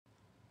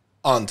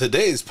On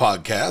today's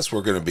podcast,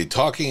 we're going to be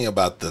talking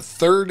about the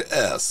third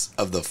S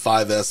of the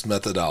 5S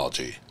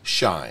methodology,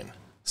 shine.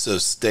 So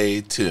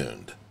stay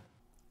tuned.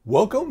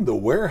 Welcome to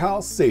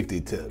Warehouse Safety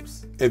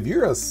Tips. If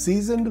you're a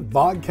seasoned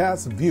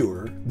vodcast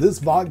viewer, this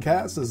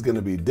vodcast is going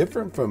to be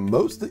different from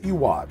most that you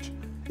watch.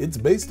 It's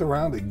based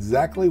around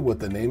exactly what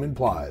the name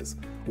implies,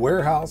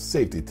 warehouse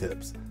safety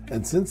tips.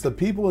 And since the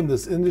people in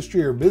this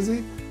industry are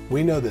busy,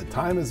 we know that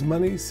time is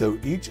money, so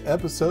each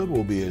episode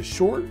will be as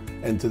short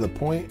and to the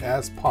point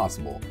as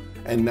possible.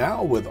 And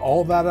now, with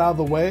all that out of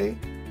the way,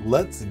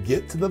 let's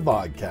get to the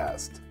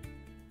vodcast.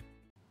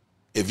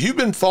 If you've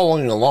been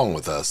following along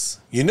with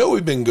us, you know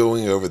we've been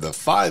going over the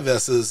 5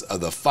 S's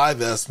of the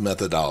 5S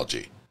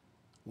methodology.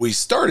 We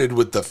started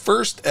with the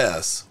first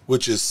S,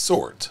 which is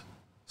sort.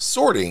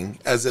 Sorting,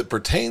 as it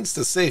pertains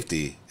to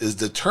safety, is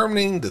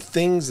determining the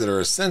things that are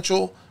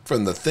essential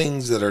from the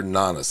things that are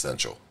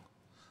non-essential.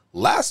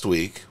 Last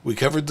week, we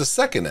covered the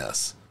second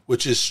S,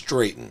 which is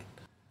straighten.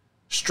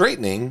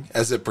 Straightening,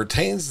 as it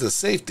pertains to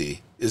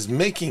safety, is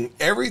making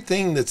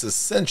everything that's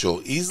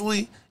essential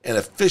easily and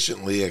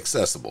efficiently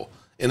accessible.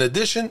 In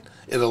addition,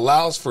 it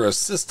allows for a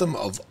system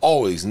of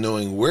always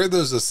knowing where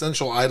those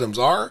essential items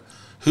are,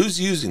 who's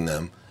using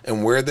them,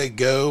 and where they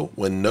go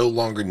when no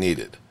longer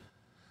needed.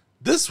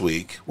 This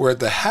week, we're at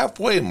the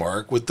halfway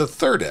mark with the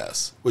third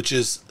S, which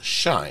is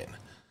shine.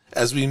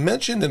 As we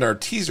mentioned in our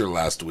teaser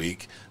last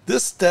week,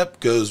 this step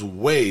goes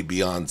way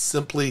beyond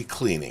simply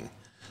cleaning.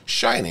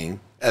 Shining,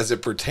 as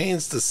it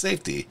pertains to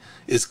safety,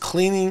 is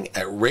cleaning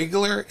at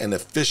regular and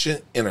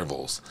efficient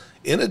intervals.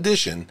 In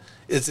addition,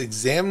 it's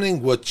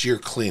examining what you're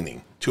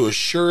cleaning to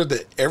assure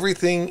that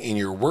everything in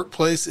your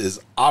workplace is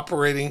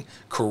operating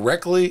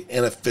correctly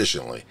and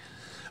efficiently.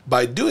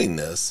 By doing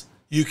this,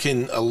 you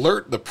can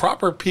alert the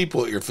proper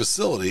people at your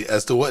facility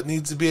as to what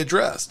needs to be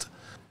addressed.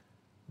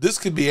 This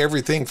could be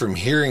everything from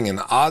hearing an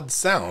odd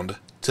sound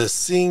to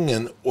seeing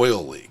an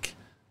oil leak.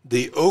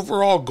 The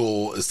overall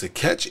goal is to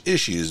catch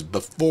issues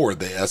before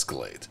they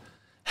escalate.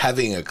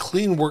 Having a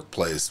clean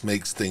workplace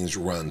makes things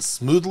run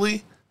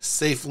smoothly,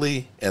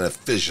 safely, and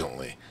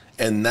efficiently,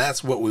 and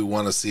that's what we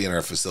want to see in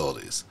our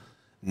facilities.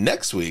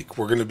 Next week,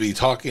 we're going to be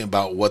talking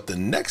about what the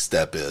next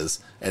step is,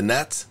 and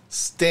that's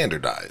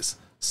standardize.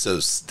 So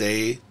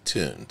stay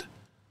tuned.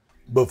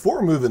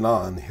 Before moving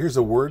on, here's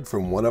a word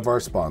from one of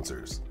our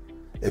sponsors.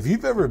 If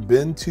you've ever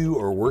been to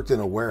or worked in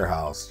a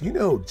warehouse, you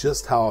know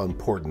just how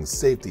important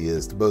safety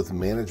is to both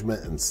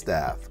management and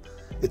staff.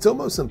 It's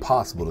almost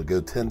impossible to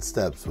go 10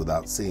 steps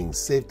without seeing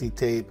safety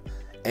tape,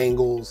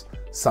 angles,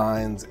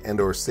 signs,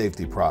 and/or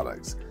safety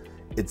products.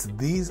 It's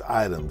these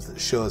items that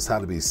show us how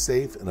to be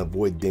safe and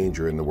avoid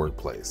danger in the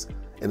workplace.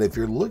 And if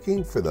you're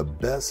looking for the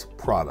best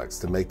products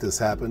to make this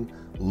happen,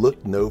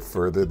 look no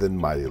further than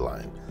Mighty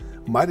Line.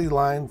 Mighty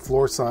Line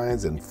floor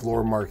signs and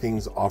floor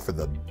markings offer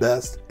the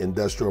best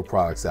industrial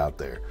products out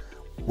there.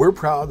 We're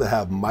proud to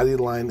have Mighty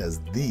Line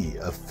as the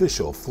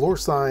official floor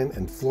sign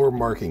and floor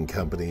marking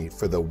company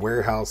for the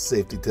Warehouse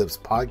Safety Tips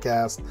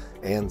podcast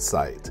and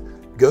site.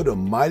 Go to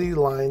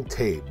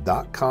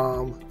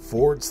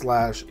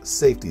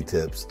mightylinetape.com/safety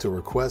tips to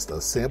request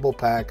a sample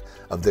pack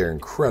of their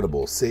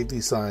incredible safety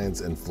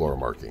signs and floor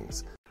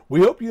markings. We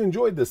hope you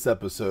enjoyed this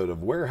episode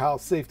of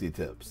Warehouse Safety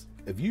Tips.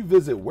 If you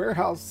visit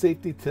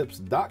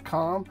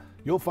warehousesafetytips.com,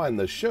 you'll find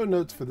the show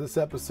notes for this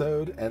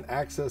episode and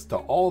access to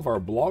all of our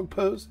blog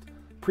posts,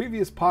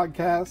 previous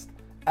podcasts,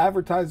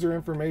 advertiser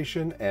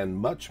information, and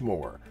much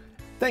more.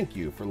 Thank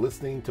you for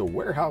listening to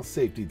Warehouse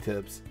Safety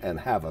Tips and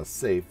have a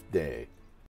safe day.